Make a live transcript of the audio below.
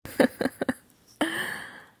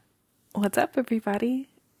What's up, everybody?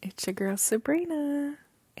 It's your girl Sabrina,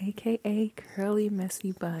 aka Curly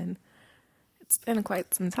Messy Bun. It's been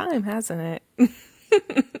quite some time, hasn't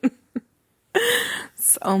it?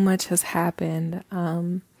 So much has happened.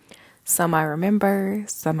 Some I remember,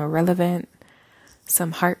 some irrelevant,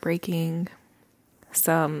 some heartbreaking,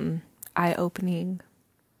 some eye-opening.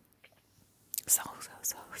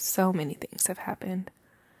 So many things have happened.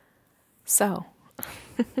 So,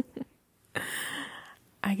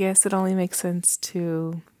 I guess it only makes sense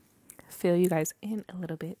to fill you guys in a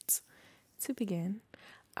little bit. To begin,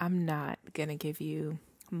 I'm not going to give you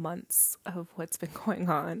months of what's been going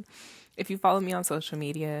on. If you follow me on social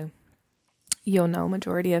media, you'll know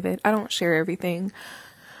majority of it. I don't share everything,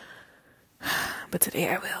 but today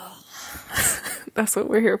I will. That's what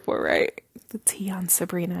we're here for, right? The tea on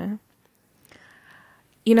Sabrina.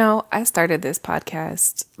 You know, I started this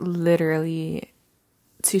podcast literally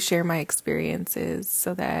to share my experiences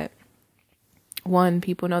so that, one,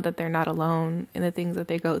 people know that they're not alone in the things that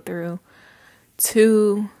they go through.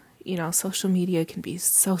 Two, you know, social media can be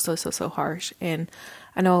so harsh. And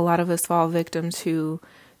I know a lot of us fall victim to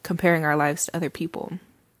comparing our lives to other people.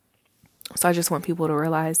 So I just want people to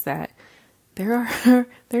realize that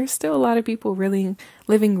there's still a lot of people really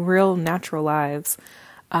living real natural lives.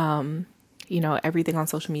 You know, everything on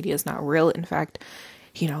social media is not real. In fact,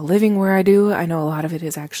 you know, living where I do, I know a lot of it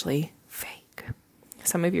is actually fake.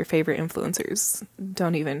 Some of your favorite influencers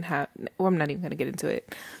don't even have, well, I'm not even going to get into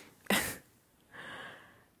it.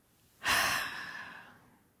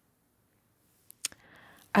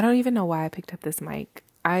 I don't even know why I picked up this mic.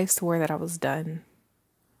 I swore that I was done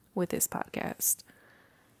with this podcast.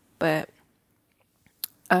 But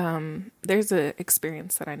there's an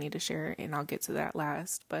experience that I need to share, and I'll get to that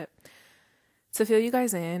last. But to fill you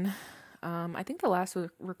guys in, I think the last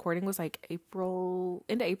recording was like into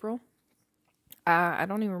April. I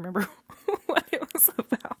don't even remember what it was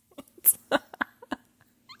about.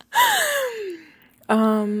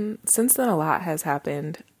 Since then, a lot has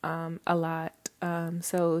happened. A lot.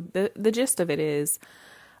 So the gist of it is,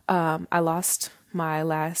 I lost my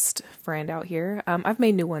last friend out here. I've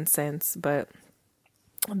made new ones since, but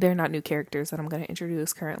they're not new characters that I'm going to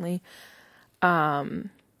introduce currently.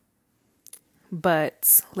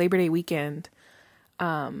 But Labor Day weekend,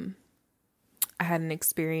 I had an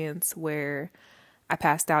experience where I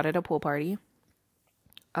passed out at a pool party.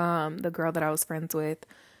 The girl that I was friends with,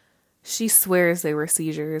 she swears they were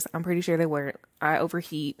seizures. I'm pretty sure they weren't. I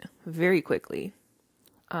overheat very quickly.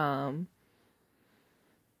 I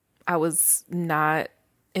was not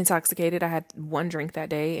intoxicated. I had one drink that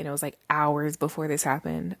day, and it was like hours before this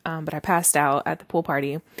happened. But I passed out at the pool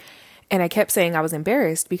party, and I kept saying I was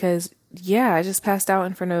embarrassed because, yeah, I just passed out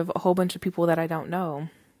in front of a whole bunch of people that I don't know.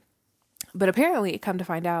 But apparently, come to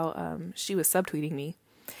find out, she was subtweeting me,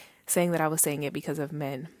 saying that I was saying it because of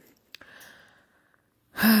men.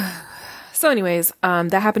 So anyways,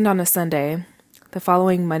 that happened on a Sunday. The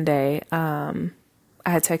following Monday, I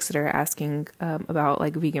had texted her asking about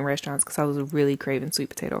like vegan restaurants because I was really craving sweet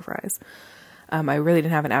potato fries. I really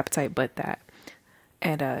didn't have an appetite but that.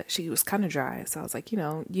 And she was kind of dry. So I was like, you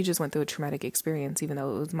know, you just went through a traumatic experience. Even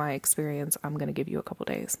though it was my experience, I'm going to give you a couple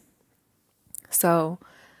days. So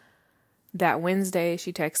that Wednesday,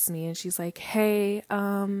 she texts me and she's like, hey,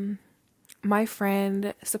 my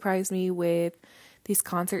friend surprised me with these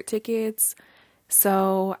concert tickets.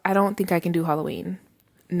 So I don't think I can do Halloween.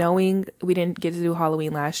 Knowing we didn't get to do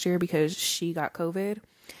Halloween last year because she got COVID.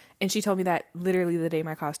 And she told me that literally the day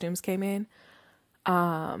my costumes came in.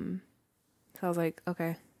 So I was like,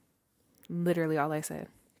 okay. Literally all I said.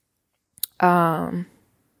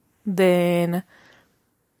 Then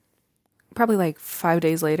probably like 5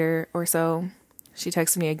 days later or so, she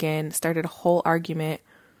texted me again, started a whole argument.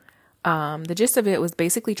 The gist of it was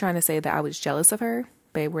basically trying to say that I was jealous of her.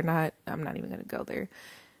 Babe, I'm not even going to go there.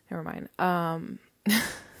 Never mind. I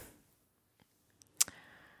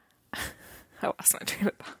lost my train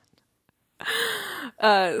of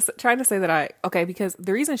thought. So trying to say that because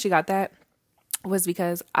the reason she got that was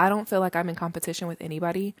because I don't feel like I'm in competition with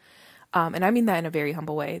anybody. And I mean that in a very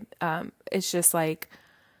humble way. It's just like,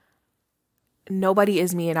 nobody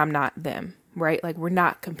is me and I'm not them, right? Like, we're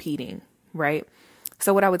not competing, right?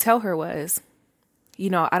 So what I would tell her was, you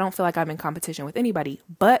know, I don't feel like I'm in competition with anybody,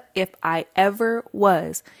 but if I ever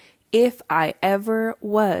was,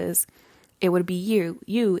 it would be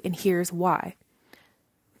you, and here's why.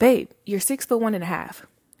 Babe, you're 6'1.5".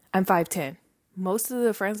 I'm 5'10". Most of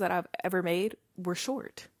the friends that I've ever made were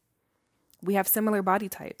short. We have similar body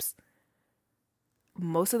types.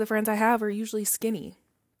 Most of the friends I have are usually skinny.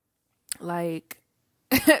 Like,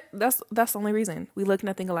 that's the only reason. We look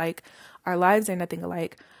nothing alike. Our lives are nothing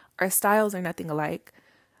alike. Our styles are nothing alike.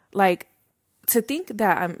 Like, to think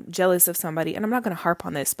that I'm jealous of somebody, and I'm not going to harp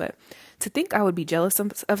on this, but to think I would be jealous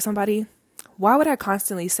of somebody, why would I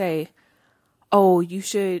constantly say, oh, you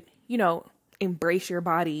should, embrace your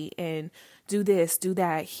body and do this, do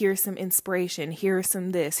that. Here's some inspiration. Here's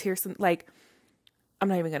some this. Here's some, like, I'm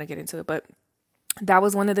not even going to get into it, but that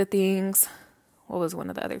was one of the things. What was one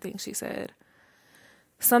of the other things she said?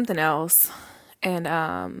 Something else.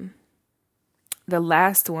 And the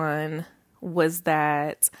last one was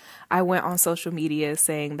that I went on social media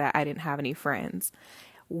saying that I didn't have any friends.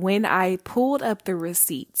 When I pulled up the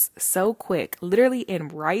receipts so quick, literally in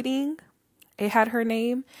writing, it had her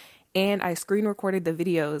name, and I screen recorded the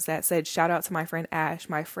videos that said, shout out to my friend Ash,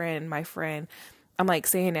 my friend. I'm like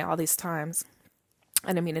saying it all these times. I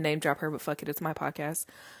didn't mean to name drop her, but fuck it, it's my podcast.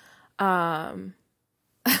 I'm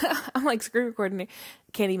like screen recording it,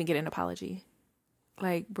 can't even get an apology.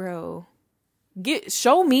 Like, bro,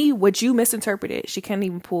 show me what you misinterpreted. She can't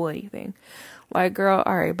even pull anything. Like, girl,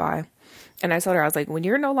 all right, bye. And I told her, I was like, when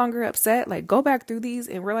you're no longer upset, like, go back through these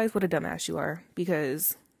and realize what a dumbass you are,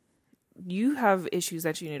 because you have issues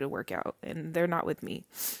that you need to work out, and they're not with me.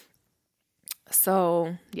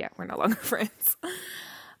 So yeah, we're no longer friends.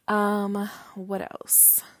 What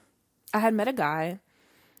else? I had met a guy,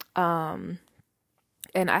 and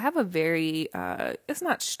I have a very, it's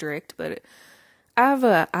not strict, but I have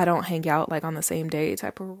I don't hang out like on the same day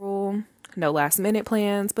type of rule. No last minute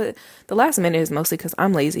plans, but the last minute is mostly because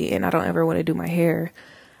I'm lazy and I don't ever want to do my hair.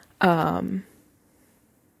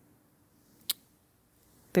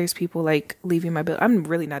 There's people like leaving my building. I'm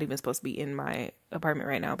really not even supposed to be in my apartment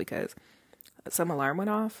right now because some alarm went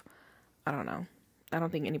off. I don't know. I don't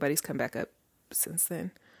think anybody's come back up since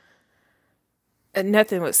then. And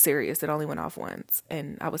nothing was serious. It only went off once,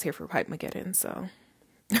 and I was here for Pipe Mageddon, so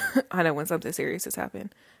I know when something serious is happening.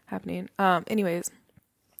 Anyways,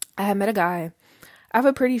 I had met a guy. I have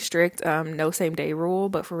a pretty strict no same day rule,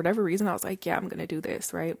 but for whatever reason, I was like, yeah, I'm gonna do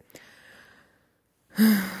this, right?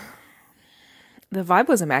 The vibe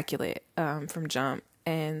was immaculate from jump.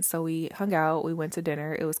 And so we hung out, we went to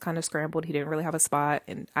dinner. It was kind of scrambled. He didn't really have a spot,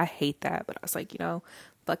 and I hate that, but I was like,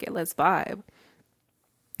 fuck it, let's vibe.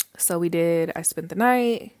 So we did. I spent the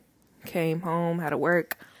night, came home, had to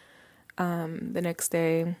work. The next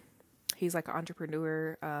day, he's like an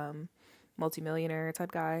entrepreneur, multimillionaire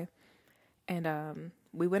type guy. And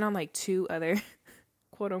we went on like 2 other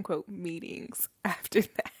quote unquote meetings after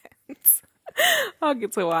that. I'll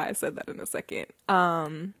get to why I said that in a second.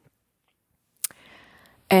 And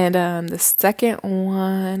the second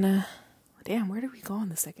one, damn, where did we go on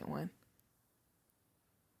the second one?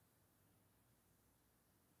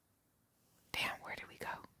 Damn, where did we go?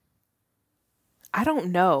 I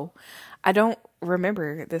don't know. I don't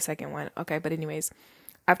remember the second one. Okay, but anyways,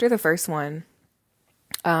 after the first one,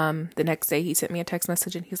 the next day he sent me a text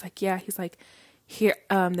message and he's like, here,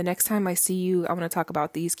 the next time I see you, I want to talk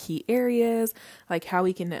about these key areas, like how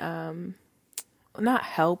we can, not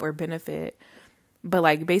help or benefit, but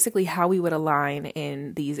like basically how we would align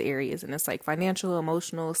in these areas. And it's like financial,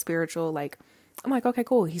 emotional, spiritual. Like, I'm like, okay,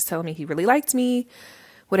 cool. He's telling me he really liked me,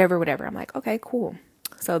 whatever. I'm like, okay, cool.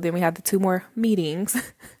 So then we had the 2 more meetings.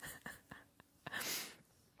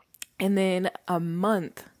 And then a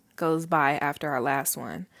month goes by after our last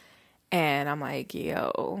one. And I'm like,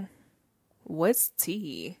 yo, what's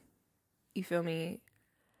tea? You feel me?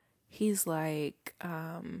 He's like,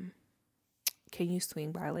 can you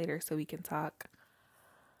swing by later so we can talk?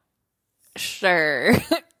 Sure.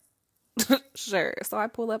 Sure. So I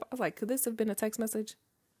pull up. I was like, could this have been a text message?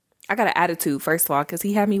 I got an attitude, first of all, because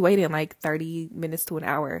he had me waiting like 30 minutes to an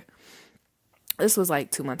hour. This was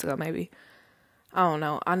like 2 months ago, maybe. I don't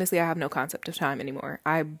know. Honestly, I have no concept of time anymore.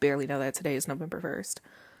 I barely know that today is November 1st.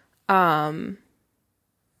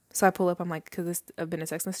 So I pull up. I'm like, could this have been a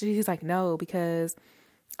text message? He's like, no, because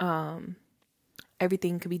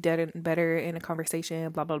everything could be better in a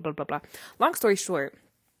conversation, blah, blah, blah, blah, blah. Long story short,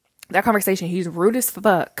 that conversation, he's rude as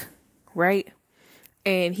fuck, right?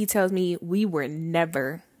 And he tells me we were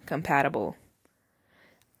never compatible.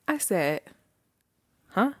 I said,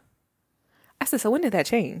 huh? I said, so when did that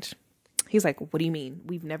change? He's like, what do you mean?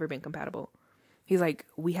 We've never been compatible. He's like,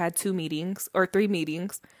 we had 2 meetings or 3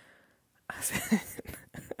 meetings. I said,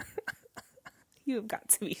 you've got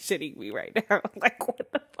to be shitting me right now. Like, what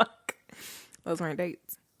the fuck? Those weren't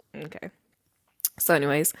dates. Okay. So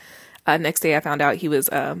anyways, next day I found out he was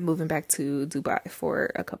moving back to Dubai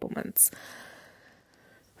for a couple months.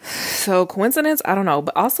 So coincidence? I don't know.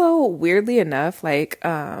 But also weirdly enough, like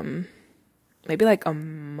maybe like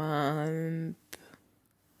a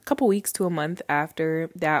couple weeks to a month after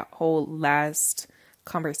that whole last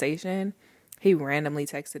conversation, He randomly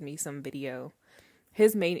texted me some video.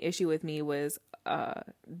 His main issue with me was that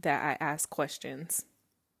I asked questions.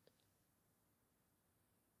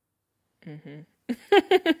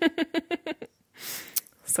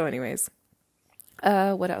 So anyways,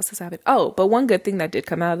 what else has happened? Oh, but one good thing that did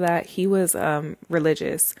come out of that, he was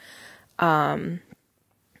religious. And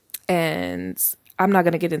I'm not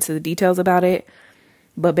going to get into the details about it,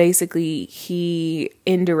 but basically he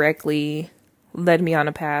indirectly led me on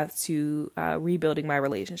a path to rebuilding my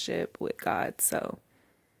relationship with God. So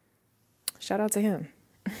shout out to him.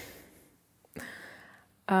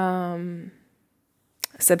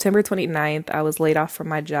 September 29th, I was laid off from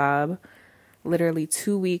my job literally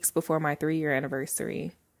 2 weeks before my 3-year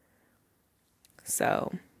anniversary.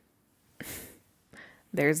 So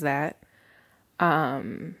there's that.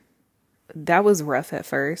 That was rough at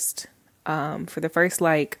first. For the first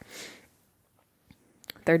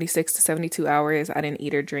 36 to 72 hours, I didn't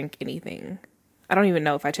eat or drink anything. I don't even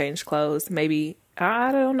know if I changed clothes. Maybe,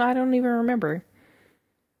 I don't know. I don't even remember.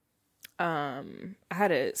 I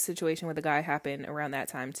had a situation with a guy happen around that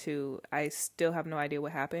time too. I still have no idea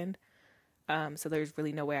what happened. So there's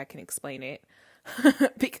really no way I can explain it.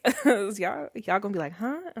 Because y'all gonna be like,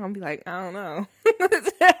 huh? I'm gonna be like, I don't know.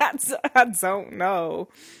 I don't know.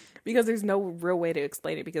 Because there's no real way to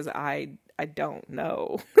explain it because I don't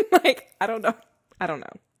know. I don't know.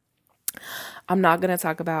 I'm not gonna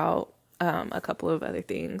talk about a couple of other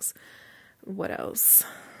things. What else?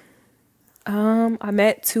 I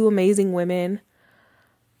met 2 amazing women.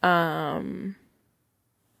 And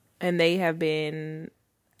they have been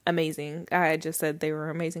amazing. I just said they were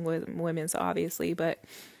amazing women, so obviously, but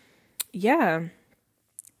yeah.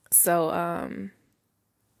 So,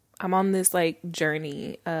 I'm on this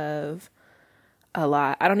journey of a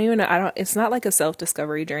lot. It's not like a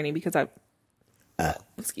self-discovery journey because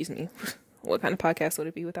excuse me. What kind of podcast would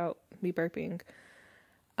it be without me burping?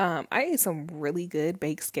 I ate some really good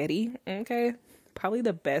baked sketty. Okay. Probably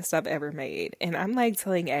the best I've ever made. And I'm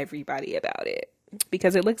telling everybody about it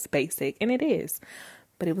because it looks basic and it is,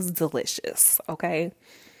 but it was delicious. Okay.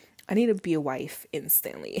 I need to be a wife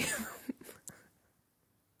instantly.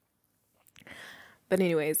 But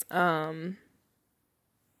anyways, I'm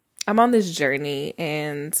on this journey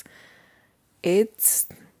and it's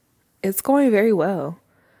going very well.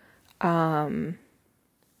 I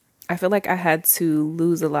feel like I had to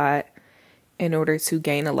lose a lot in order to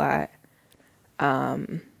gain a lot.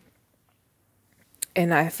 And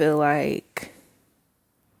I feel like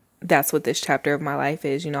that's what this chapter of my life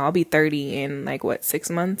is. I'll be 30 in 6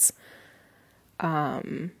 months.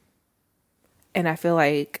 And I feel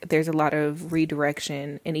like there's a lot of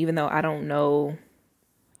redirection. And even though I don't know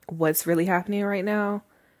what's really happening right now,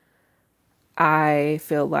 I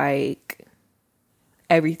feel like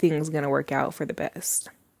everything's going to work out for the best.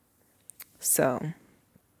 So,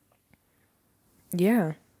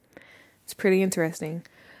 yeah, it's pretty interesting.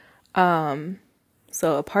 So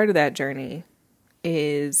a part of that journey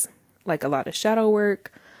is a lot of shadow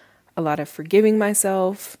work, a lot of forgiving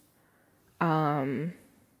myself.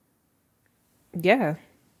 Yeah.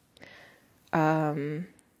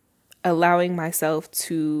 Allowing myself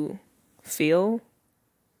to feel,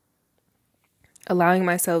 allowing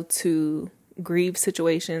myself to grieve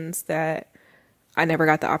situations that I never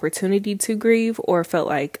got the opportunity to grieve or felt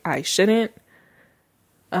like I shouldn't.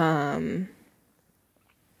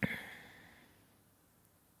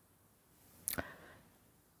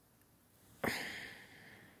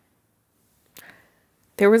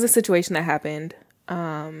 There was a situation that happened.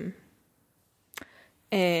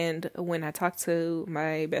 And when I talked to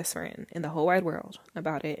my best friend in the whole wide world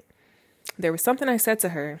about it, there was something I said to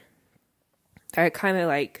her that kind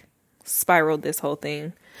of spiraled this whole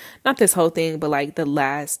thing. Not this whole thing, but the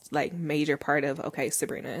last major part of, okay,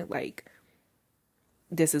 Sabrina,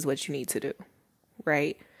 this is what you need to do.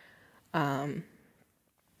 Right?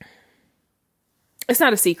 It's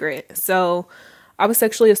not a secret. So I was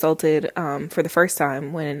sexually assaulted, for the first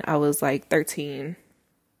time when I was 13.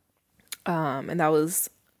 And that was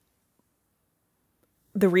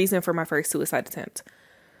the reason for my first suicide attempt.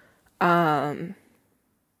 I've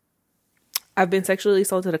been sexually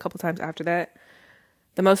assaulted a couple times after that.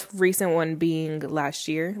 The most recent one being last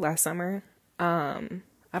summer. I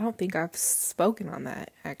don't think I've spoken on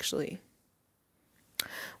that, actually.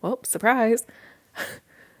 Well, surprise.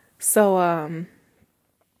 So,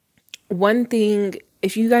 one thing,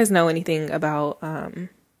 if you guys know anything about,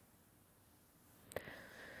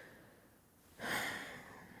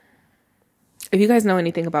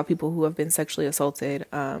 people who have been sexually assaulted,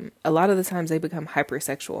 a lot of the times they become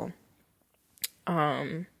hypersexual.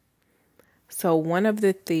 So one of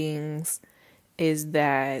the things is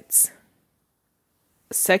that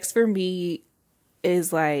sex for me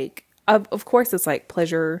is like, of course it's like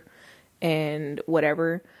pleasure and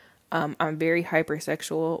whatever. I'm very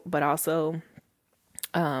hypersexual, but also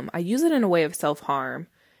I use it in a way of self-harm.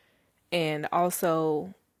 And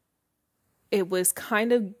also it was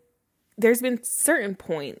kind of, there's been certain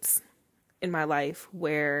points in my life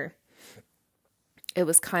where it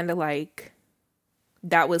was kind of like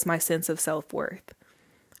that was my sense of self-worth,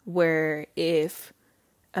 where if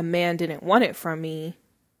a man didn't want it from me,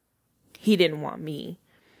 he didn't want me.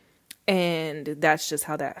 And that's just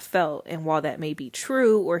how that felt. And while that may be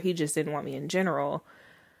true, or he just didn't want me in general,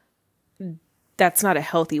 that's not a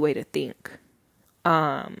healthy way to think.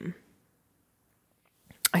 I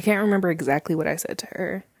can't remember exactly what I said to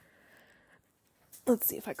her. Let's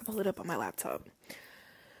see if I can pull it up on my laptop.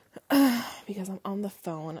 Because I'm on the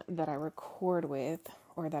phone that I record with,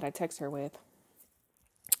 or that I text her with.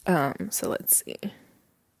 So let's see.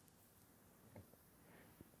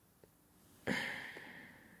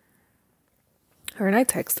 Her and I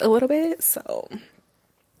text a little bit, so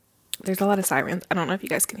there's a lot of sirens. I don't know if you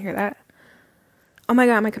guys can hear that. Oh my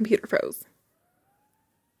god, my computer froze.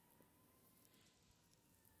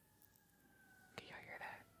 Can y'all hear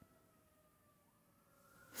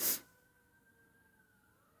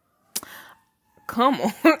that? Come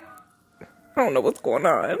on. I don't know what's going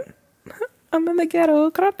on. I'm in the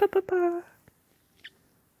ghetto.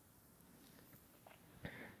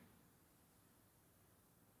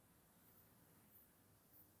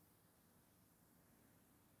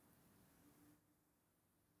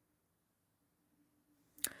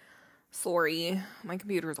 Sorry, my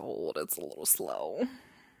computer's old. It's a little slow.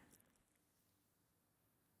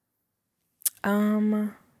 Oh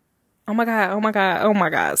my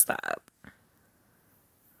god, stop.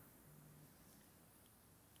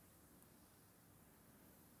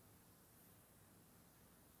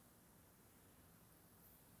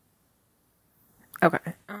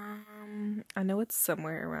 Okay. I know it's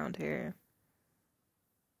somewhere around here.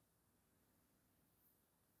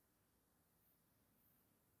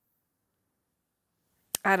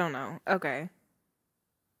 I don't know. Okay.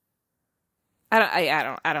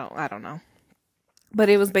 I don't know. But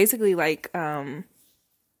it was basically like,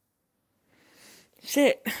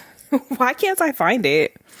 shit. Why can't I find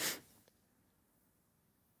it?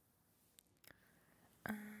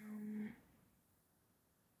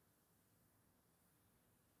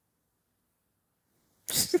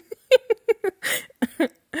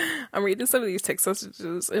 I'm reading some of these text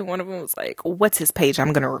messages, and one of them was like, "What's his page?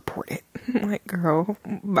 I'm gonna report it." I'm like, girl,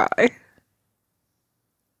 bye.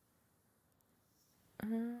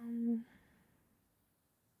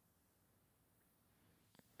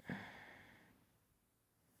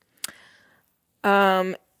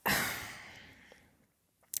 Um,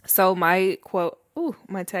 so my quote,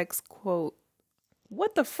 my text quote,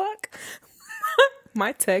 what the fuck?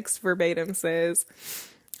 My text verbatim says,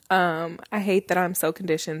 I hate that I'm so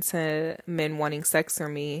conditioned to men wanting sex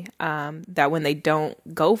from me, that when they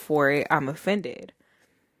don't go for it, I'm offended.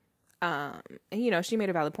 And she made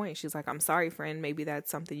a valid point. She's like, I'm sorry, friend. Maybe that's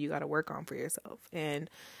something you got to work on for yourself. And,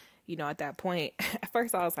 at that point, at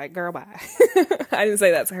first I was like, girl, bye. I didn't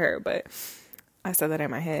say that to her, but I said that in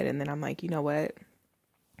my head. And then I'm like, you know what?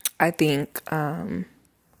 I think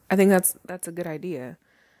that's a good idea.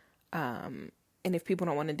 And if people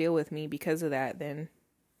don't want to deal with me because of that, then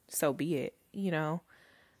so be it,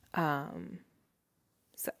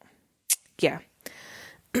 So yeah.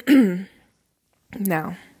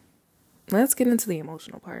 Now, let's get into the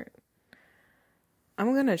emotional part.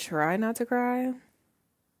 I'm going to try not to cry,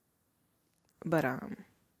 but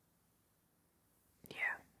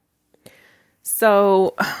yeah.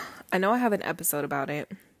 So, I know I have an episode about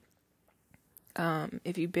it.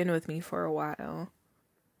 If you've been with me for a while,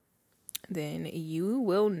 then you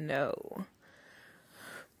will know.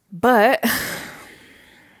 But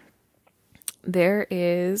there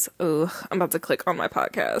is, I'm about to click on my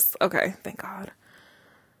podcast. Okay, thank God.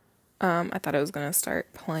 I thought I was going to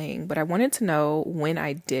start playing, but I wanted to know when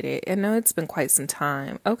I did it. I know it's been quite some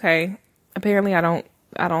time. Okay. Apparently I don't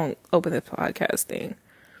open the podcast thing.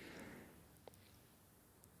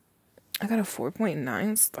 I got a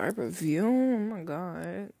 4.9 star review. Oh my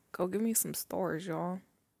God. Go give me some stars, y'all.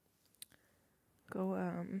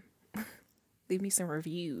 Go, leave me some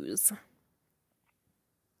reviews.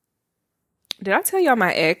 Did I tell y'all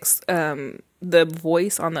my ex, the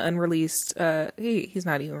voice on the unreleased, he's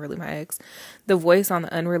not even really my ex, the voice on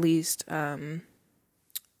the unreleased,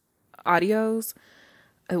 audios,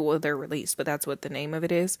 well, they're released, but that's what the name of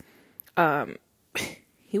it is.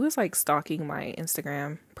 He was like stalking my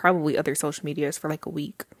Instagram, probably other social medias for like a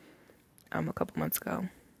week, a couple months ago.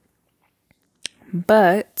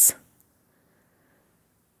 But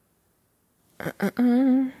oh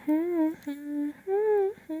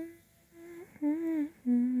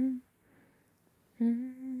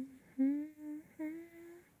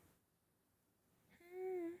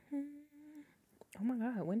my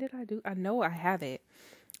God, when did I do? I know I have it.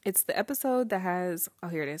 It's the episode that has, oh,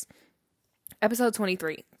 here it is. Episode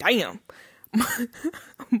 23. Damn.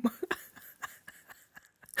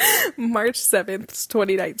 March 7th,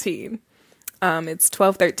 2019. It's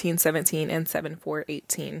 12/13/17 and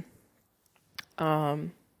 7/4/18.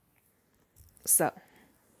 So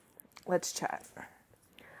let's chat.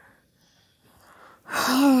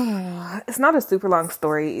 It's not a super long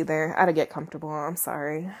story either. I had to get comfortable. I'm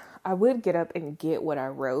sorry. I would get up and get what I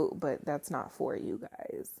wrote, but that's not for you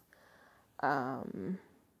guys. I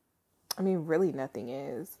mean, really nothing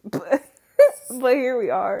is, but here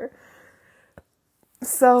we are.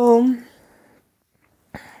 So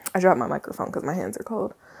I dropped my microphone because my hands are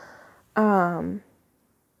cold.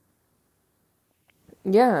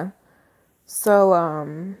 Yeah.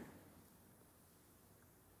 So,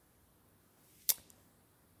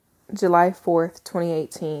 July 4th,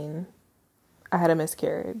 2018, I had a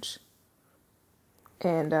miscarriage.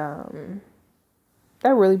 And, that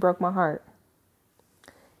really broke my heart.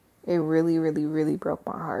 It really, really, really broke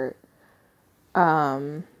my heart.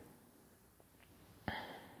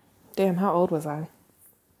 Damn, how old was I?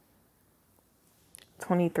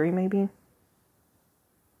 23 maybe?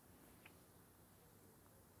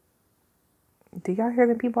 Do y'all hear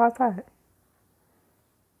the people outside?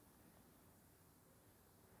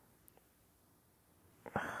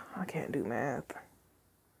 I can't do math.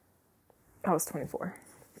 I was 24.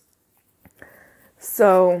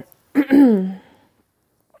 So, it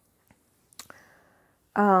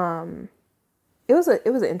was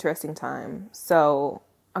an interesting time. So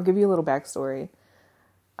I'll give you a little backstory.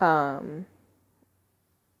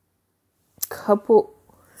 Couple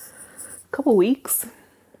weeks,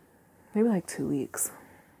 maybe like 2 weeks.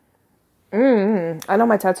 I know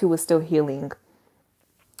my tattoo was still healing.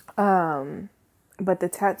 But the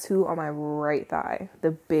tattoo on my right thigh,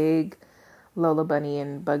 the big Lola Bunny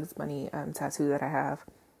and Bugs Bunny tattoo that I have,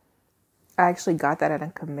 I actually got that at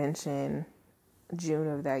a convention June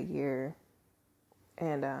of that year.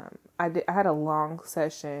 And I had a long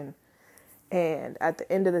session, and at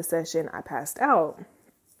the end of the session I passed out.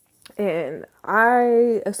 And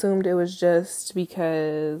I assumed it was just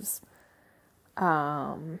because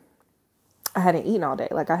I hadn't eaten all day.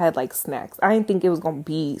 Like, I had like snacks. I didn't think it was going to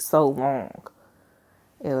be so long.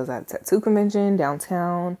 It was at a tattoo convention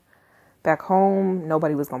downtown. Back home,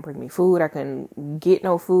 nobody was going to bring me food. I couldn't get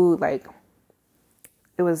no food. Like,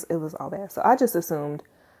 it was all bad. So I just assumed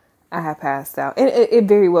I had passed out. And it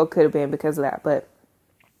very well could have been because of that. But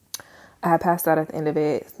I had passed out at the end of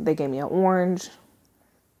it. They gave me an orange.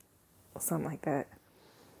 Something like that.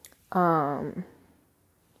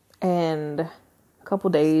 And a couple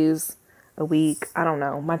days, a week, I don't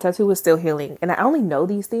know. My tattoo was still healing. And I only know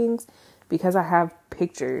these things because I have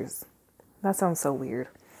pictures. That sounds so weird.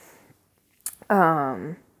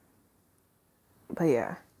 But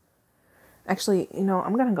yeah. Actually,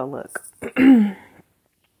 I'm gonna go look.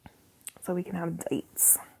 So we can have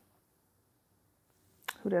dates.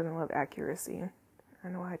 Who doesn't love accuracy? I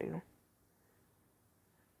know I do.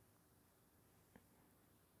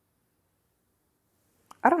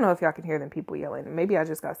 I don't know if y'all can hear them people yelling. Maybe I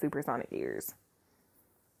just got supersonic ears.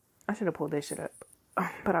 I should have pulled this shit up.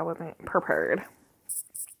 But I wasn't prepared.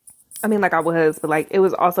 I mean, like I was, but like it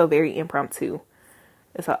was also very impromptu.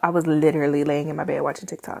 So I was literally laying in my bed watching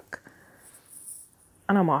TikTok.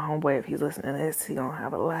 I know my homeboy, if he's listening to this, he's gonna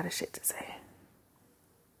have a lot of shit to say.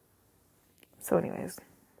 So anyways.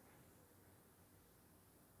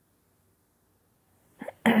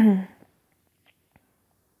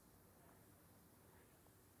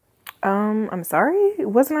 I'm sorry?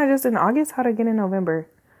 Wasn't I just in August? How'd I get in November?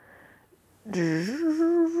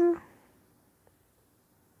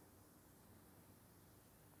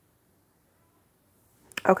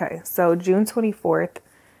 Okay, so June 24th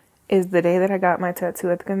is the day that I got my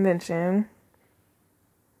tattoo at the convention.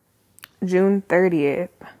 June 30th.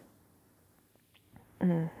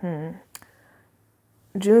 June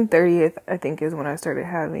 30th, I think, is when I started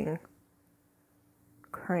having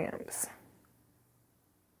cramps.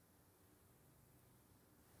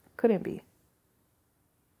 Couldn't be.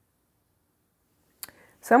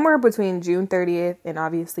 Somewhere between June 30th and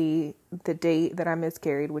obviously the date that I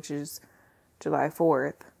miscarried, which is July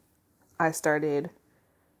 4th, I started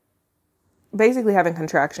basically having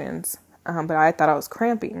contractions. But I thought I was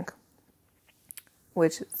cramping,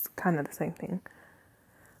 which is kind of the same thing.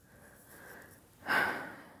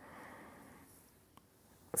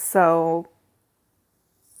 So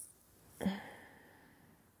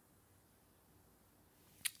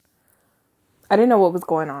I didn't know what was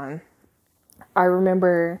going on. I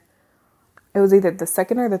remember it was either the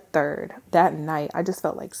second or the third. That night, I just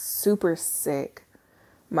felt like super sick.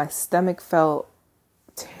 My stomach felt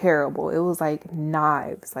terrible. It was like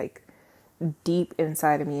knives, like deep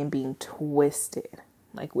inside of me and being twisted,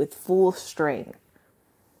 like with full strength.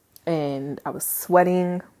 And I was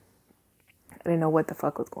sweating. I didn't know what the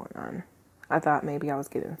fuck was going on. I thought maybe I was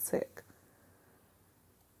getting sick.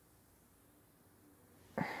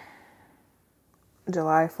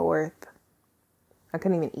 July 4th, I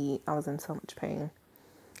couldn't even eat. I was in so much pain.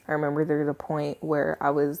 I remember there was a point where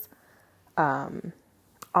I was on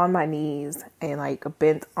my knees and like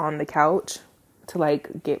bent on the couch to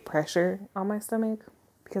like get pressure on my stomach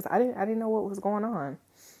because I didn't know what was going on.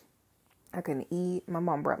 I couldn't eat. My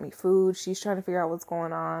mom brought me food. She's trying to figure out what's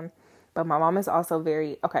going on. But my mom is also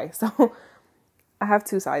so I have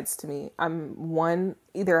two sides to me. I'm one,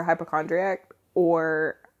 either a hypochondriac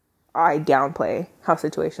or I downplay how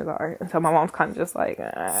situations are. And so my mom's kind of just like,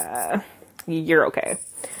 you're okay.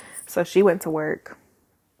 So she went to work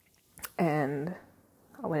and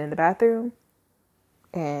I went in the bathroom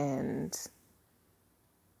and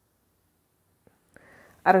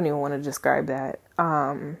I don't even want to describe that.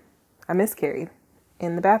 I miscarried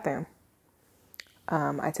in the bathroom.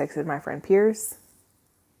 I texted my friend Pierce.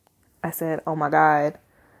 I said, oh my God,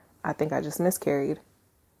 I think I just miscarried.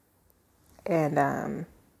 And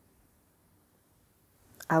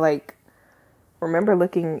I like remember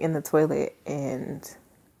looking in the toilet and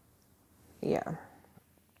yeah.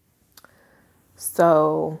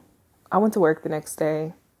 So I went to work the next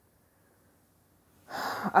day.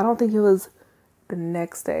 I don't think it was the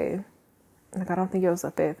next day. Like, I don't think it was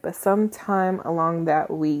the 5th, but sometime along that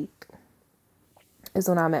week is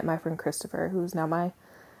when I met my friend Christopher, who's now my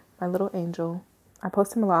little angel. I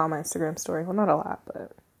post him a lot on my Instagram story. Well, not a lot,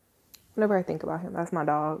 but whenever I think about him, that's my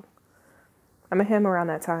dog. I met him around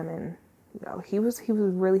that time and, you know, he was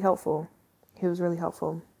really helpful. He was really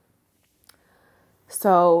helpful.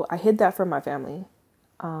 So I hid that from my family.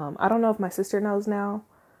 I don't know if my sister knows now,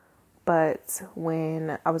 but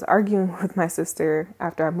when I was arguing with my sister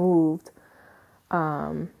after I moved,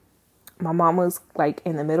 my mom was like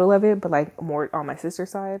in the middle of it, but like more on my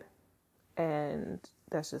sister's side. And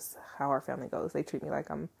that's just how our family goes. They treat me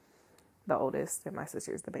like I'm the oldest and my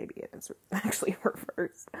sister's the baby, and it's actually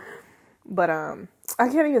reversed. But I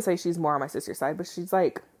can't even say she's more on my sister's side, but she's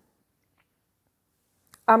like,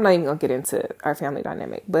 I'm not even gonna get into our family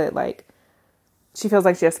dynamic, but like she feels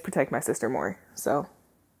like she has to protect my sister more. So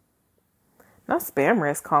now spam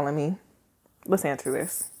risk calling me. Let's answer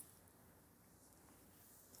this.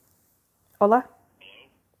 Hola? Hello,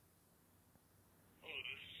 this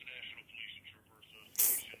is the National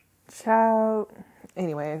Police at your birthday station. Ciao.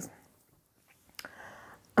 Anyways.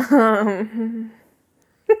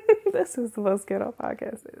 This is the most ghetto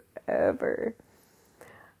podcast ever.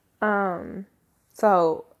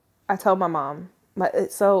 So I told my mom. My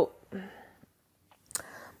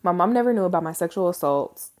mom never knew about my sexual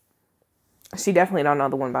assaults. She definitely don't know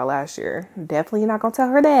the one about last year. Definitely not gonna tell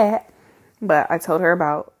her that. But I told her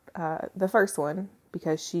about the first one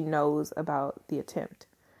because she knows about the attempt.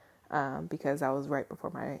 Because that was right before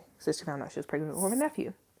my sister found out she was pregnant with my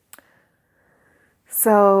nephew.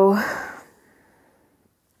 So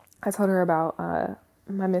I told her about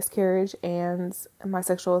my miscarriage and my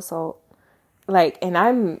sexual assault. Like,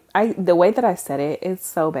 and the way that I said it, it's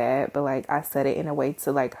so bad, but like I said it in a way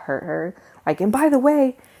to like hurt her. Like, and by the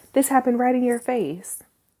way, this happened right in your face.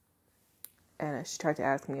 And she tried to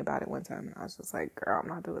ask me about it one time, and I was just like, girl, I'm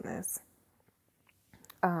not doing this.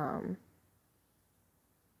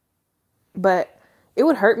 But it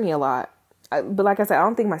would hurt me a lot. But like I said, I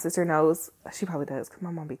don't think my sister knows. She probably does, because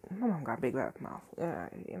my mom got a big mouth.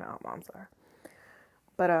 You know, moms are.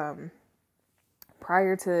 But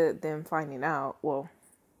prior to them finding out, well,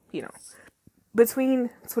 you know, between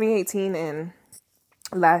 2018 and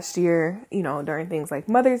last year, you know, during things like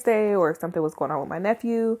Mother's Day or if something was going on with my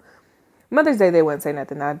nephew, Mother's Day, they wouldn't say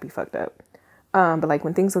nothing. That'd be fucked up. But like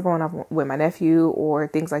when things were going on with my nephew or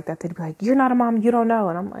things like that, they'd be like, you're not a mom, you don't know.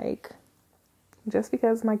 And I'm like, just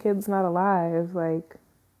because my kid's not alive, like,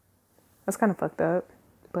 that's kind of fucked up.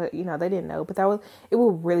 But, you know, they didn't know. But it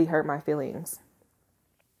will really hurt my feelings.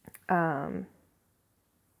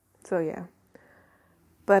 So yeah.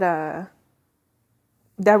 But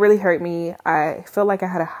that really hurt me. I felt like I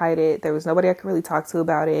had to hide it. There was nobody I could really talk to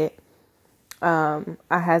about it. I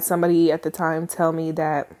had somebody at the time tell me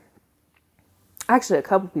that, actually a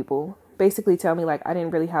couple people basically tell me like I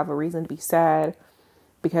didn't really have a reason to be sad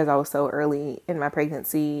because I was so early in my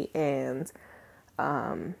pregnancy, and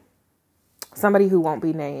somebody who won't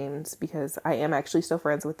be named, because I am actually still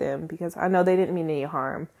friends with them, because I know they didn't mean any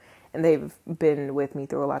harm and they've been with me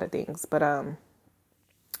through a lot of things. But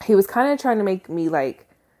he was kind of trying to make me like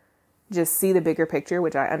just see the bigger picture,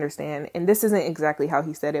 which I understand. And this isn't exactly how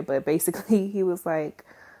he said it, but basically he was like,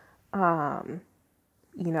 you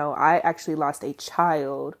know, I actually lost a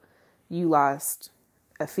child. You lost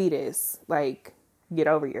a fetus. Like, get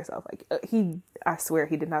over yourself. Like, I swear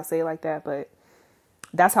he did not say it like that, but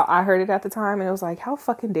that's how I heard it at the time. And it was like, how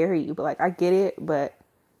fucking dare you? But like, I get it. But,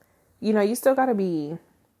 you know, you still got to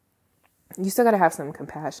have some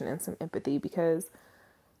compassion and some empathy, because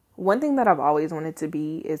one thing that I've always wanted to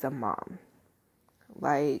be is a mom.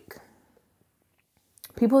 Like,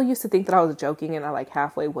 people used to think that I was joking, and I like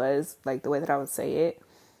halfway was, like the way that I would say it.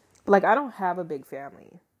 But like, I don't have a big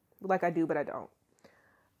family. Like, I do, but I don't.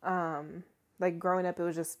 Like, growing up, it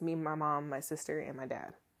was just me, my mom, my sister, and my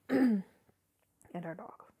dad. And our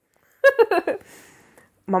dog.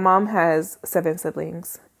 My mom has 7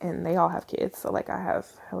 siblings, and they all have kids. So like, I have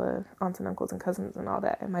hella aunts and uncles and cousins and all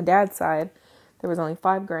that. And my dad's side, there was only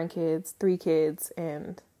 5 grandkids, 3 kids,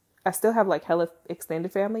 and I still have like hella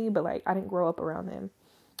extended family, but like, I didn't grow up around them.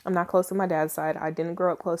 I'm not close to my dad's side. I didn't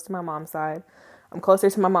grow up close to my mom's side. I'm closer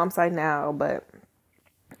to my mom's side now, but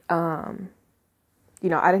you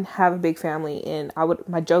know, I didn't have a big family, and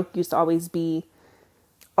my joke used to always be,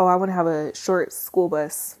 oh, I want to have a short school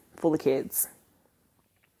bus full of kids.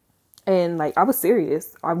 And like, I was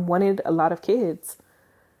serious. I wanted a lot of kids.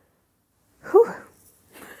 Whew.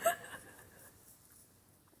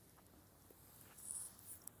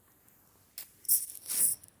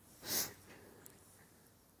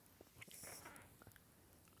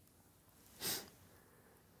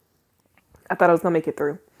 I thought I was going to make it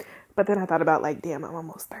through. But then I thought about like, damn, I'm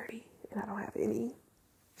almost 30 and I don't have any.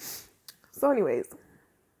 So anyways,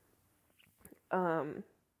 I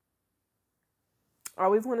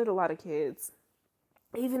always wanted a lot of kids,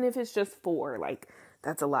 even if it's just 4, like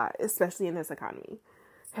that's a lot, especially in this economy.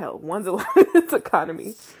 Hell, one's a lot in this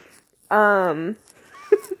economy. But,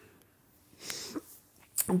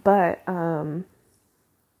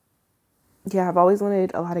 yeah, I've always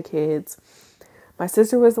wanted a lot of kids. My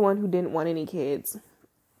sister was the one who didn't want any kids.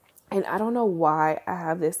 And I don't know why I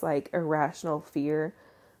have this like irrational fear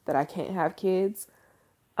that I can't have kids.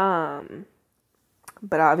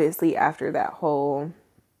 But obviously after that whole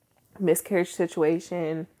miscarriage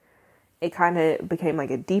situation, it kind of became like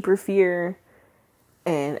a deeper fear.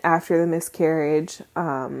 And after the miscarriage,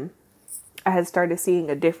 I had started seeing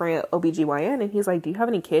a different OBGYN, and he's like, do you have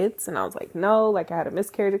any kids? And I was like, no, like I had a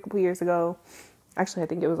miscarriage a couple years ago. Actually, I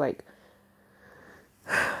think it was like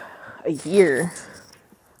a year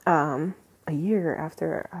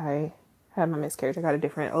after I had my miscarriage, I got a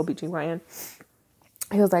different OBGYN.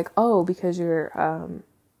 He was like, oh, because your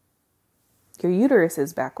uterus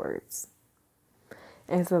is backwards.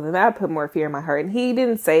 And so then that put more fear in my heart. And he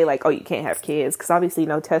didn't say like, oh, you can't have kids, because obviously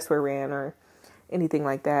no tests were ran or anything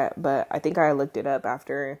like that. But I think I looked it up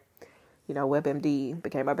after, you know, WebMD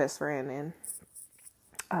became my best friend. And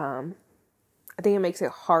I think it makes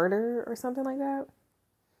it harder or something like that.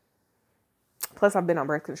 Plus, I've been on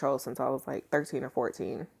birth control since I was like 13 or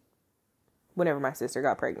 14, whenever my sister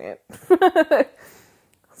got pregnant.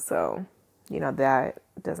 So, you know, that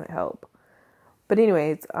doesn't help. But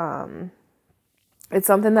anyways, it's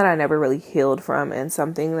something that I never really healed from, and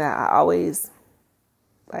something that I always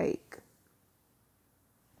like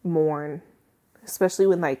mourn, especially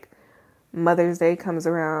when like Mother's Day comes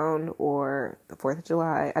around or the 4th of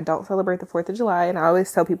July. I don't celebrate the 4th of July, and I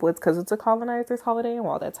always tell people it's because it's a colonizer's holiday, and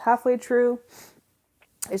while that's halfway true,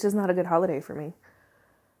 it's just not a good holiday for me.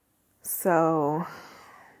 So,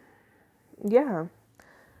 yeah.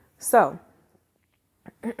 So,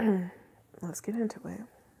 let's get into it.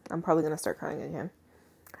 I'm probably going to start crying again.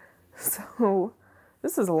 So,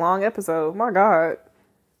 this is a long episode. My God.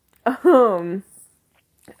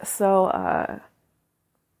 So, a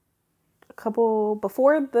couple,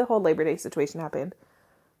 before the whole Labor Day situation happened,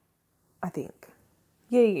 I think.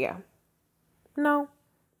 Yeah. No,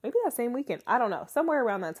 maybe that same weekend. I don't know. Somewhere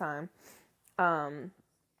around that time.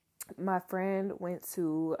 My friend went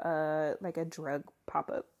to, like a drug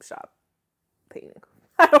pop-up shop thing.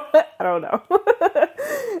 I don't know.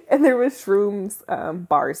 And there was Shrooms,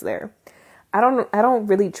 bars there. I don't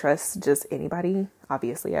really trust just anybody,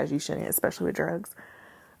 obviously, as you shouldn't, especially with drugs.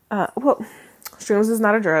 Well, Shrooms is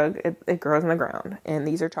not a drug. It grows in the ground, and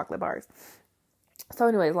these are chocolate bars. So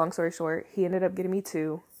anyways, long story short, he ended up getting me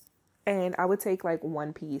 2, and I would take like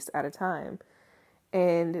 1 piece at a time,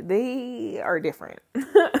 and they are different.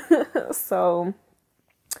 So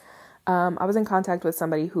I was in contact with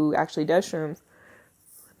somebody who actually does shrooms,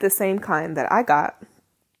 the same kind that I got.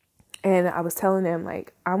 And I was telling them,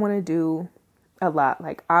 like, I want to do a lot.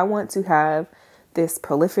 Like, I want to have this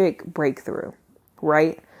prolific breakthrough,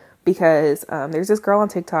 right? Because there's this girl on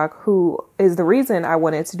TikTok who is the reason I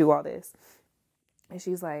wanted to do all this. And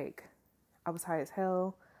she's like, I was high as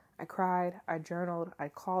hell. I cried. I journaled. I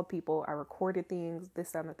called people. I recorded things.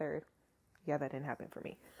 This, that, and the third. Yeah, that didn't happen for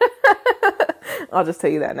me. I'll just tell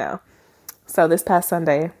you that now. So this past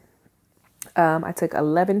Sunday, I took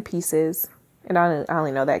 11 pieces. And I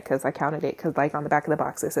only know that because I counted it. Because like on the back of the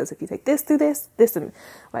box, it says if you take this, do this, this, and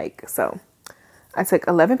like, so I took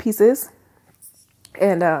 11 pieces.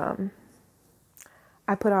 And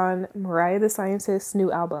I put on Mariah the Scientist's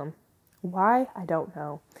new album. Why? I don't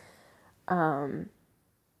know.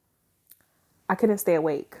 I couldn't stay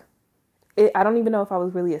awake. I don't even know if I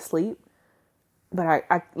was really asleep, but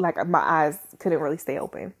I like my eyes couldn't really stay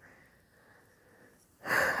open.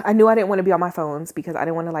 I knew I didn't want to be on my phones because I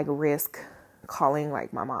didn't want to like risk calling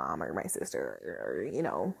like my mom or my sister or, you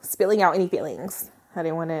know, spilling out any feelings. I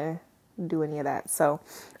didn't want to do any of that. So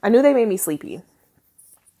I knew they made me sleepy.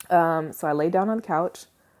 So I laid down on the couch,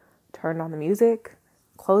 turned on the music,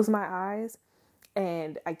 closed my eyes,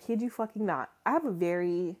 and I kid you fucking not, I have a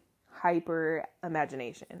very hyper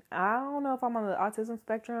imagination. I don't know if I'm on the autism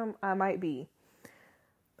spectrum. I might be.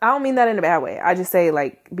 I don't mean that in a bad way. I just say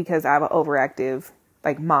like because I have an overactive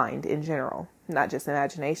like mind in general, not just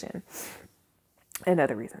imagination and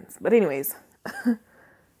other reasons. But anyways,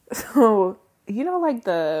 so you know like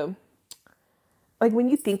when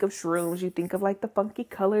you think of shrooms, you think of like the funky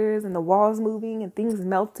colors and the walls moving and things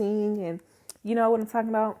melting and you know what I'm talking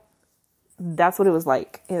about? That's what it was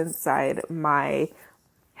like inside my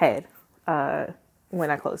head when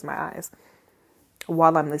I closed my eyes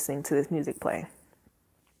while I'm listening to this music play.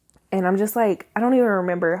 And I'm just like, I don't even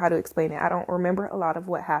remember how to explain it. I don't remember a lot of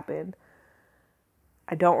what happened.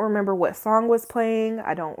 I don't remember what song was playing.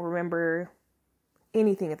 I don't remember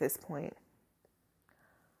anything at this point.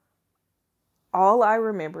 All I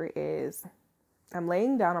remember is I'm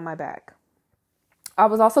laying down on my back. I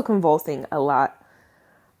was also convulsing a lot.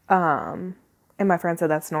 And my friend said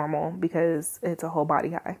that's normal because it's a whole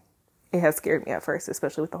body high. It has scared me at first,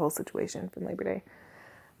 especially with the whole situation from Labor Day.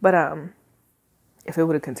 But if it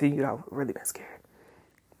would have continued, I would have really been scared.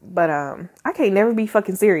 But I can't never be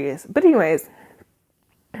fucking serious. But anyways,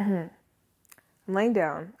 I'm laying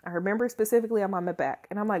down. I remember specifically I'm on my back.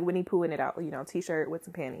 And I'm like Winnie Poohing it out, you know, t-shirt with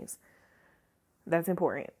some panties. That's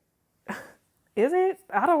important. Is it?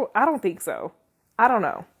 I don't think so. I don't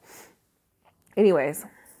know. Anyways,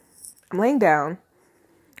 I'm laying down.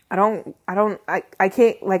 I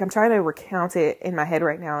can't, like, I'm trying to recount it in my head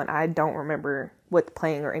right now, and I don't remember what's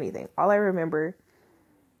playing or anything. All I remember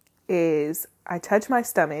is I touch my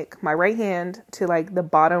stomach, my right hand to, like, the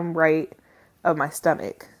bottom right of my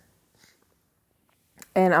stomach.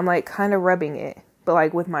 And I'm, like, kind of rubbing it, but,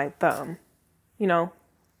 like, with my thumb. You know?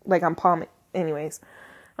 Like, I'm palming. Anyways,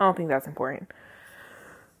 I don't think that's important.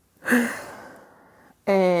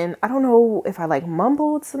 And I don't know if I, like,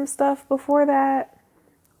 mumbled some stuff before that.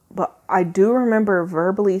 But I do remember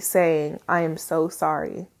verbally saying, I am so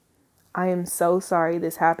sorry. I am so sorry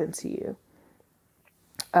this happened to you.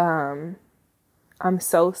 I'm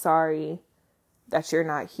so sorry that you're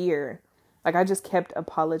not here. Like, I just kept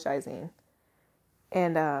apologizing.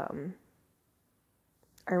 And I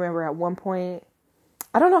remember at one point,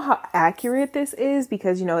 I don't know how accurate this is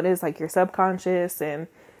because, you know, it is like your subconscious and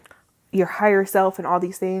your higher self and all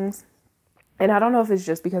these things. And I don't know if it's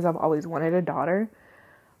just because I've always wanted a daughter.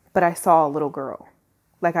 But I saw a little girl.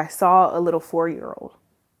 Like I saw a little 4-year-old,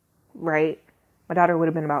 right? My daughter would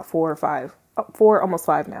have been about 4 or 5. 4, almost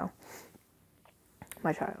 5 now.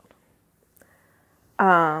 My child.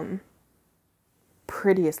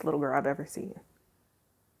 Prettiest little girl I've ever seen.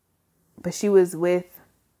 But she was with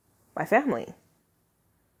my family.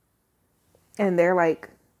 And they're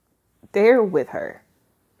with her.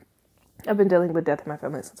 I've been dealing with death in my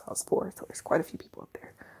family since I was 4. So there's quite a few people up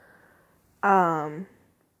there.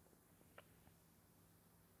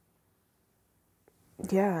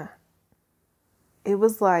 Yeah, it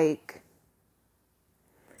was like,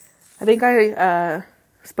 I think I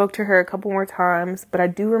spoke to her a couple more times, but I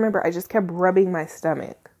do remember I just kept rubbing my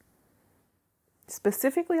stomach,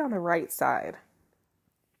 specifically on the right side.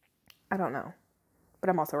 I don't know, but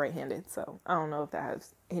I'm also right-handed, so I don't know if that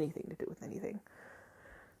has anything to do with anything.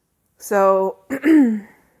 So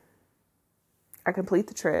I complete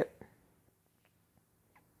the trip.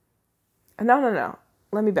 No.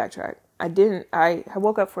 Let me backtrack. I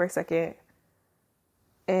woke up for a second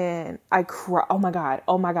and I cried. Oh my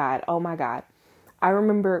God. I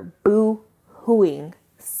remember boo-hooing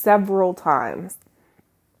several times,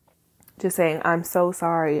 just saying, I'm so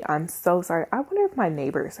sorry. I'm so sorry. I wonder if my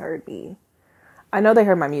neighbors heard me. I know they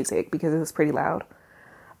heard my music because it was pretty loud.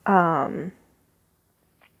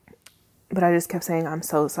 But I just kept saying, I'm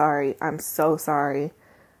so sorry. I'm so sorry.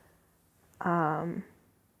 One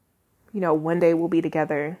day we'll be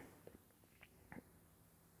together.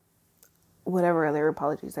 Whatever other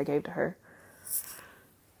apologies I gave to her.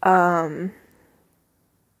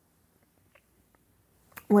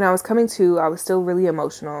 When I was coming to, I was still really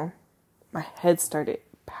emotional. My head started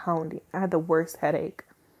pounding. I had the worst headache.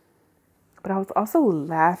 But I was also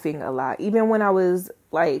laughing a lot. Even when I was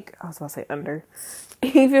like, I was about to say under.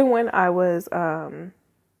 Even when I was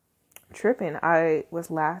tripping, I was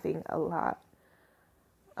laughing a lot.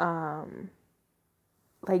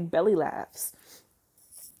 Like belly laughs.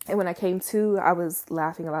 And when I came to, I was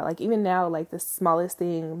laughing a lot. Like even now, like the smallest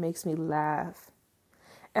thing makes me laugh.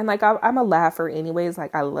 And like I'm a laugher anyways.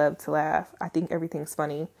 Like I love to laugh. I think everything's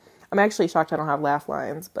funny. I'm actually shocked I don't have laugh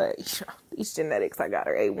lines, but these genetics I got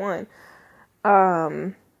are A1.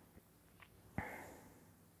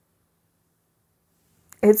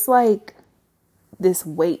 It's like this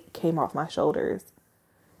weight came off my shoulders.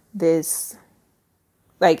 I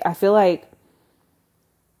feel like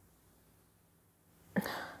I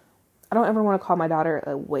don't ever want to call my daughter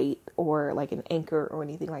a weight or like an anchor or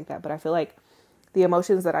anything like that. But I feel like the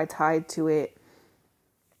emotions that I tied to it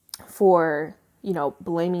for,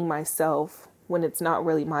 blaming myself when it's not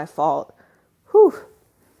really my fault. Whew.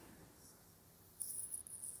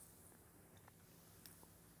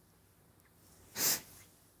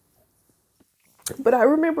 But I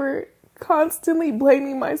remember constantly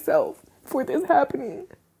blaming myself for this happening.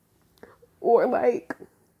 Or like,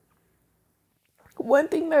 one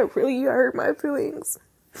thing that really hurt my feelings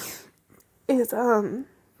is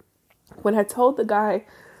when I told the guy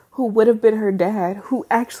who would have been her dad, who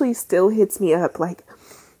actually still hits me up like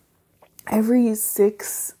every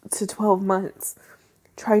 6 to 12 months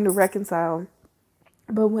trying to reconcile.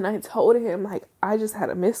 But when I told him like I just had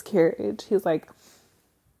a miscarriage, he was like,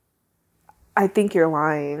 I think you're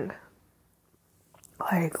lying.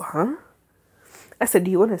 Like, huh? I said,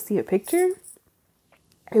 do you want to see a picture?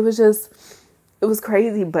 It was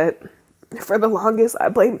crazy, but for the longest I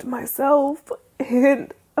blamed myself.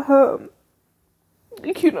 And,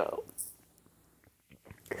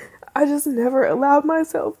 I just never allowed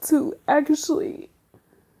myself to actually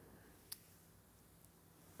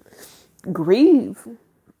grieve.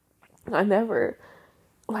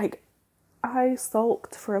 I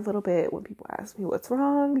sulked for a little bit when people asked me what's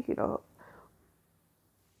wrong,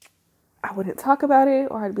 I wouldn't talk about it,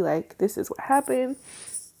 or I'd be like, this is what happened.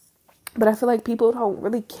 But I feel like people don't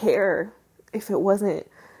really care if it wasn't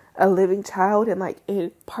a living child, and like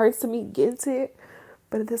parts of me gets it.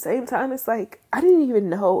 But at the same time, it's like, I didn't even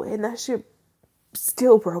know, and that shit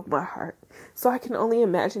still broke my heart. So I can only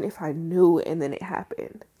imagine if I knew and then it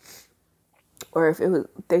happened. Or if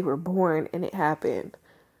they were born and it happened.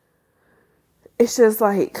 It's just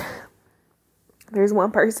like, there's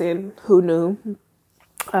one person who knew.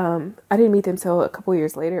 I didn't meet them till a couple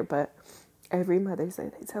years later, but every Mother's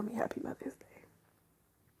Day they tell me Happy Mother's Day.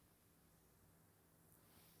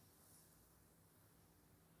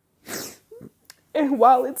 And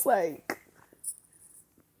while it's like,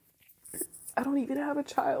 I don't even have a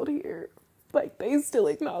child here, like they still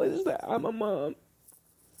acknowledge that I'm a mom.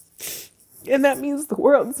 And that means the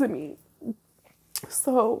world to me.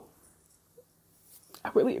 So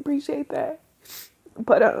I really appreciate that.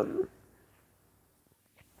 But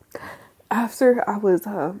after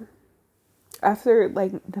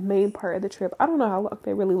like the main part of the trip, I don't know how long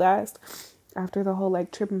they really last after the whole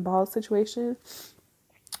like trip and ball situation.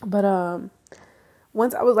 But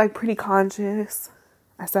once I was like pretty conscious,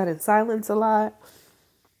 I sat in silence a lot.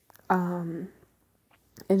 And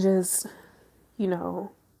just,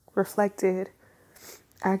 reflected.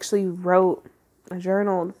 I actually wrote a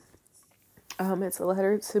journal. It's a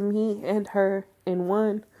letter to me and her in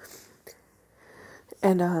one.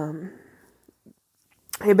 And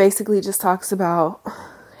it basically just talks about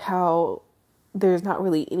how there's not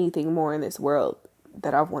really anything more in this world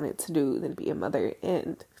that I've wanted to do than be a mother,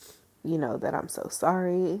 and that I'm so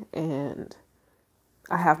sorry, and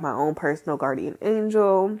I have my own personal guardian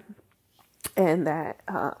angel, and that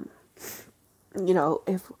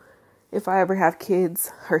if I ever have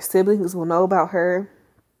kids, her siblings will know about her,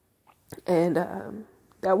 and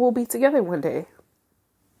that we'll be together one day.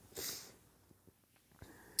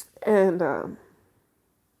 And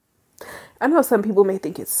I know some people may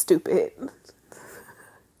think it's stupid,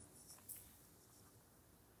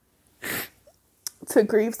 to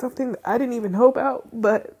grieve something that I didn't even know about,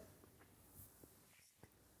 but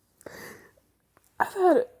I've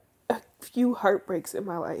had a few heartbreaks in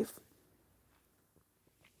my life.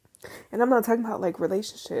 And I'm not talking about like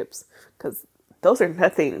relationships, because those are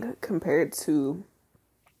nothing compared to,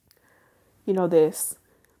 this.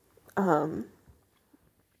 But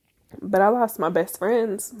I lost my best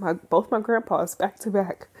friends, both my grandpas back to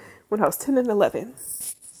back when I was 10 and 11.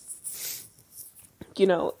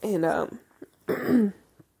 And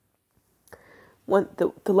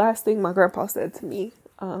the last thing my grandpa said to me,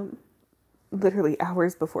 literally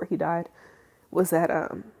hours before he died, was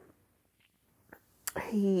that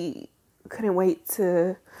he couldn't wait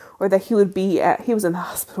or that he was in the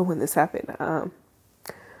hospital when this happened,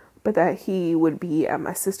 but that he would be at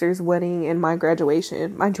my sister's wedding and my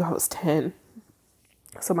graduation. Mind you, I was 10.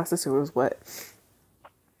 So my sister was what?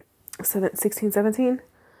 16, 17?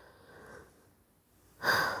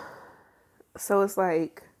 So it's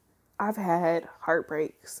like, I've had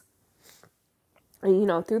heartbreaks.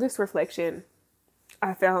 And, through this reflection,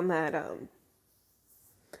 I found that,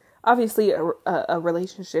 obviously a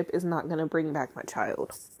relationship is not going to bring back my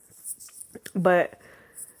child. But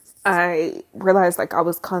I realized like I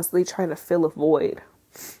was constantly trying to fill a void,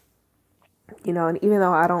 and even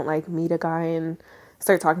though I don't like meet a guy and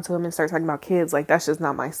start talking to him and start talking about kids, like that's just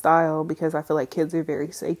not my style, because I feel like kids are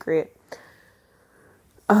very sacred.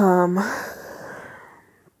 I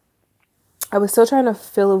was still trying to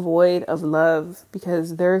fill a void of love,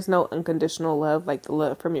 because there's no unconditional love like the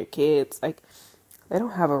love from your kids. Like, they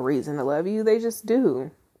don't have a reason to love you. They just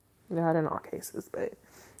do. Not in all cases, but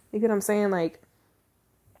you get what I'm saying? Like,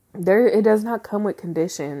 it does not come with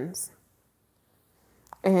conditions.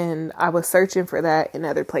 And I was searching for that in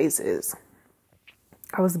other places.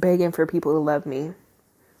 I was begging for people to love me.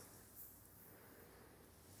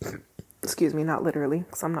 Excuse me, not literally,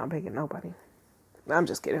 because I'm not begging nobody. I'm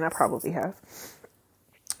just kidding. I probably have.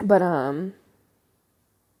 But,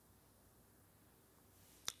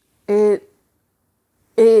 it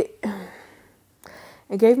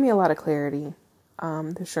gave me a lot of clarity,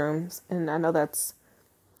 the shrooms. And I know that's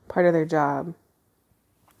part of their job.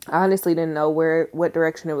 I honestly didn't know what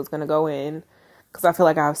direction it was going to go in, because I feel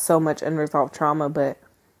like I have so much unresolved trauma, but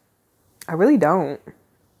I really don't.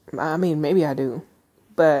 I mean, maybe I do,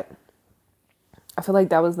 but I feel like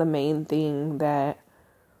that was the main thing that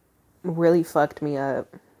really fucked me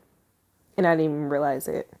up, and I didn't even realize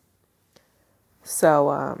it.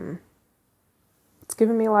 So, it's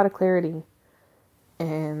given me a lot of clarity,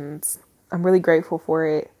 and I'm really grateful for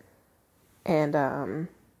it. And,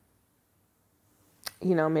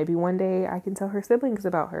 maybe one day I can tell her siblings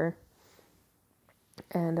about her.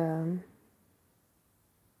 And,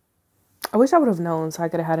 I wish I would have known, so I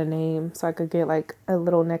could have had a name, so I could get like a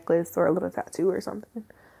little necklace or a little tattoo or something.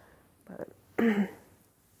 But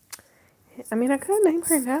I mean, I could name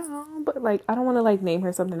her now, but like, I don't want to like name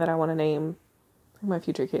her something that I want to name my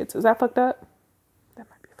future kids. Is that fucked up? That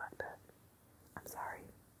might be fucked up. I'm sorry.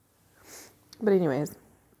 But anyways,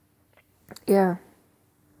 yeah,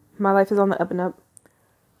 my life is on the up and up.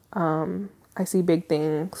 I see big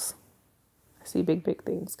things. I see big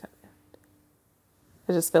things coming.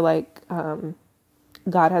 I just feel like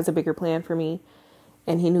God has a bigger plan for me,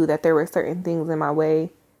 and he knew that there were certain things in my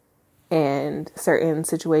way and certain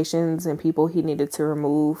situations and people he needed to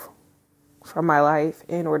remove from my life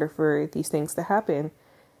in order for these things to happen.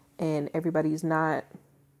 And everybody's not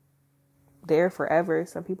there forever.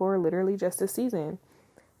 Some people are literally just a season.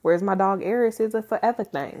 Whereas my dog Eris is a forever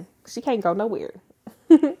thing. She can't go nowhere.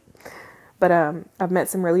 But I've met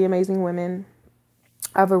some really amazing women.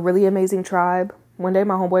 I have a really amazing tribe. One day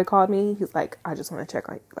my homeboy called me. He's like, I just want to check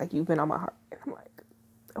like you've been on my heart. And I'm like,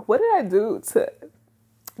 what did I do to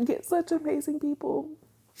get such amazing people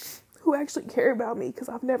who actually care about me? Because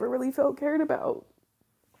I've never really felt cared about.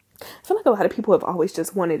 I feel like a lot of people have always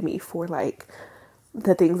just wanted me for like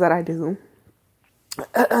the things that I do.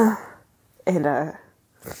 And I'm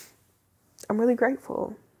really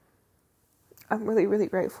grateful. I'm really, really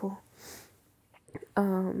grateful.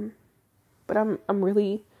 But I'm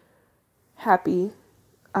really happy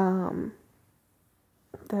that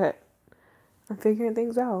I'm figuring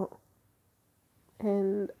things out.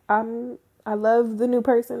 And I love the new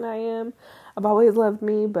person I am. I've always loved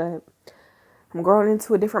me, but I'm growing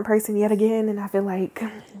into a different person yet again, and I feel like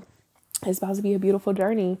it's about to be a beautiful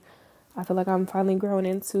journey. I feel like I'm finally growing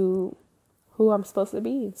into who I'm supposed to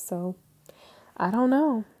be. So I don't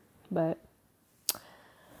know, but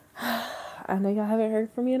I know y'all haven't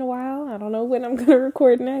heard from me in a while. I don't know when I'm going to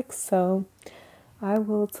record next. So I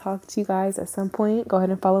will talk to you guys at some point. Go ahead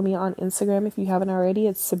and follow me on Instagram if you haven't already.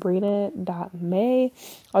 It's sabrina.may.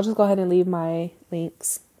 I'll just go ahead and leave my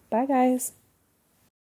links. Bye, guys.